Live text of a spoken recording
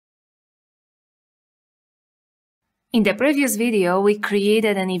In the previous video, we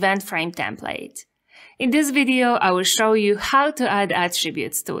created an event frame template. In this video, I will show you how to add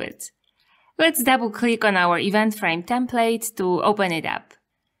attributes to it. Let's double-click on our event frame template to open it up.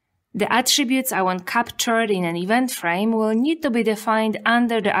 The attributes I want captured in an event frame will need to be defined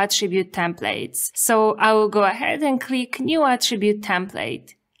under the attribute templates, so I will go ahead and click New Attribute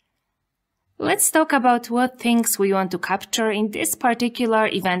Template. Let's talk about what things we want to capture in this particular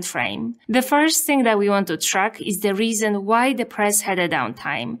event frame. The first thing that we want to track is the reason why the press had a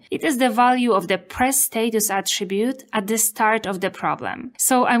downtime. It is the value of the press status attribute at the start of the problem.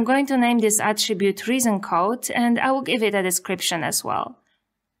 So I'm going to name this attribute reason code, and I will give it a description as well.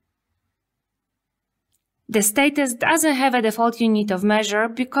 The status doesn't have a default unit of measure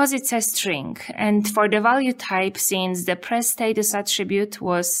because it's a string, and for the value type, since the press status attribute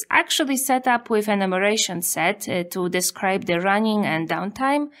was actually set up with an enumeration set to describe the running and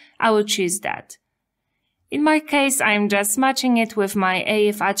downtime, I will choose that. In my case, I'm just matching it with my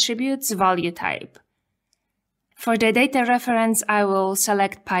AF attribute's value type. For the data reference, I will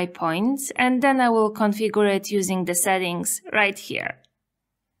select PyPoint, and then I will configure it using the settings right here.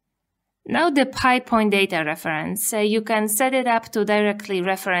 Now the PyPoint data reference, you can set it up to directly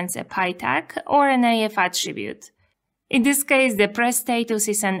reference a Py tag or an AF attribute. In this case, the press status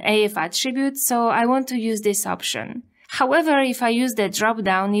is an AF attribute, so I want to use this option. However, if I use the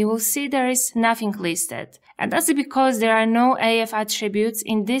drop-down, you will see there is nothing listed. And that's because there are no AF attributes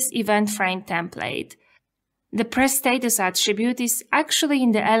in this event frame template. The press status attribute is actually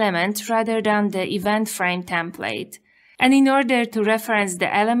in the element rather than the event frame template. And in order to reference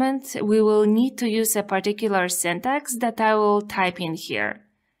the element, we will need to use a particular syntax that I will type in here.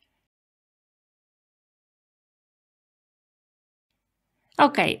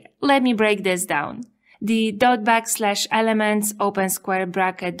 Okay, let me break this down. The /elements open square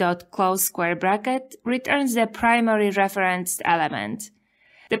bracket dot close square bracket returns the primary referenced element.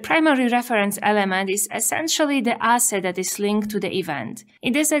 The primary reference element is essentially the asset that is linked to the event.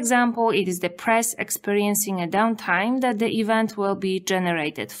 In this example, it is the press experiencing a downtime that the event will be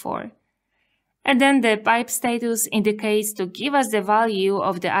generated for. And then the pipe status indicates to give us the value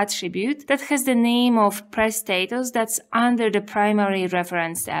of the attribute that has the name of press status that's under the primary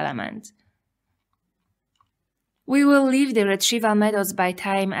referenced element. We will leave the retrieval methods by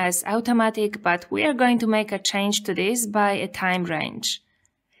time as automatic, but we are going to make a change to this by a time range.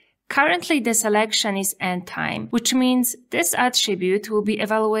 Currently, the selection is endTime, which means this attribute will be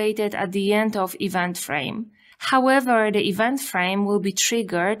evaluated at the end of event frame. However, the event frame will be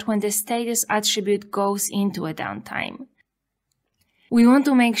triggered when the status attribute goes into a downtime. We want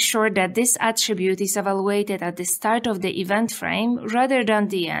to make sure that this attribute is evaluated at the start of the event frame rather than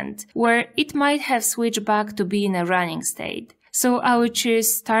the end, where it might have switched back to be in a running state. So I will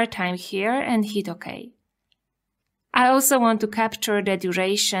choose start time here and hit OK. I also want to capture the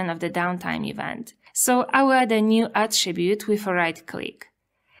duration of the downtime event, so I will add a new attribute with a right click.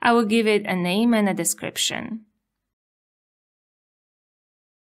 I will give it a name and a description.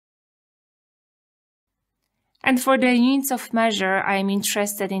 And for the units of measure, I am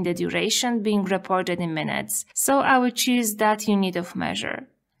interested in the duration being reported in minutes, so I will choose that unit of measure.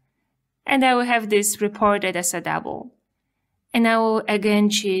 And I will have this reported as a double. And I will again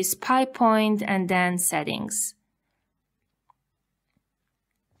choose PyPoint and then settings.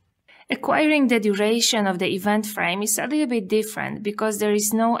 Acquiring the duration of the event frame is a little bit different because there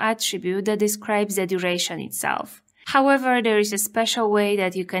is no attribute that describes the duration itself. However, there is a special way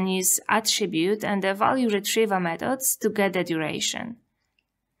that you can use attribute and the value retrieval methods to get the duration.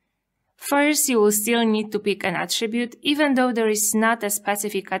 First, you will still need to pick an attribute even though there is not a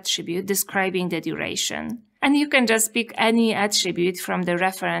specific attribute describing the duration. And you can just pick any attribute from the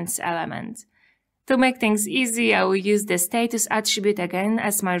reference element. To make things easy, I will use the status attribute again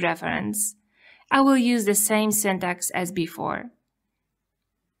as my reference. I will use the same syntax as before.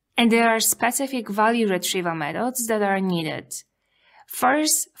 And there are specific value retrieval methods that are needed.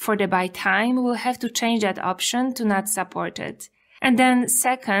 First, for the by time, we'll have to change that option to not supported. And then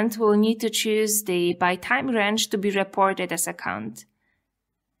second, we'll need to choose the by time range to be reported as a count.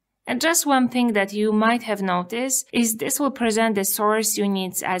 And just one thing that you might have noticed is this will present the source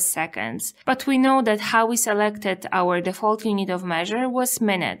units as seconds, but we know that how we selected our default unit of measure was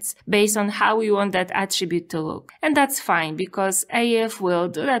minutes, based on how we want that attribute to look. And that's fine, because AF will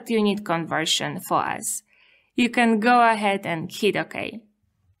do that unit conversion for us. You can go ahead and hit OK.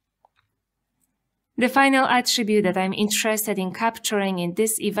 The final attribute that I'm interested in capturing in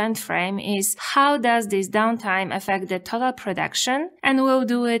this event frame is how does this downtime affect the total production, and we'll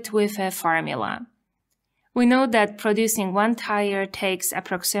do it with a formula. We know that producing one tire takes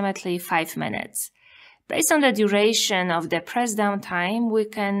approximately 5 minutes. Based on the duration of the press down time, we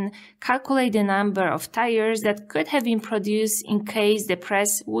can calculate the number of tires that could have been produced in case the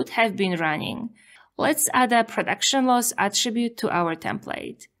press would have been running. Let's add a production loss attribute to our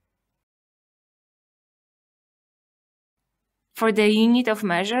template. For the unit of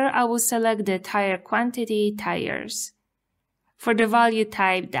measure, I will select the tire quantity tires. For the value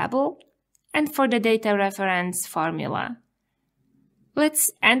type double, and for the data reference formula.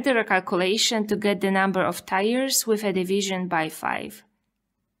 Let's enter a calculation to get the number of tires with a division by 5.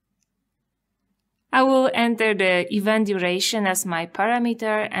 I will enter the event duration as my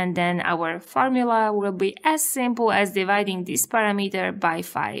parameter, and then our formula will be as simple as dividing this parameter by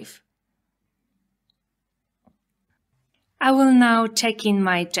 5. I will now check in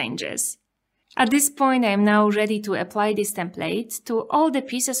my changes. At this point, I am now ready to apply this template to all the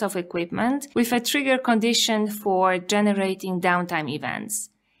pieces of equipment with a trigger condition for generating downtime events.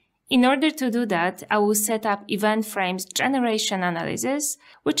 In order to do that, I will set up event frames generation analysis,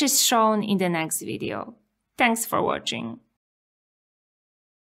 which is shown in the next video. Thanks for watching.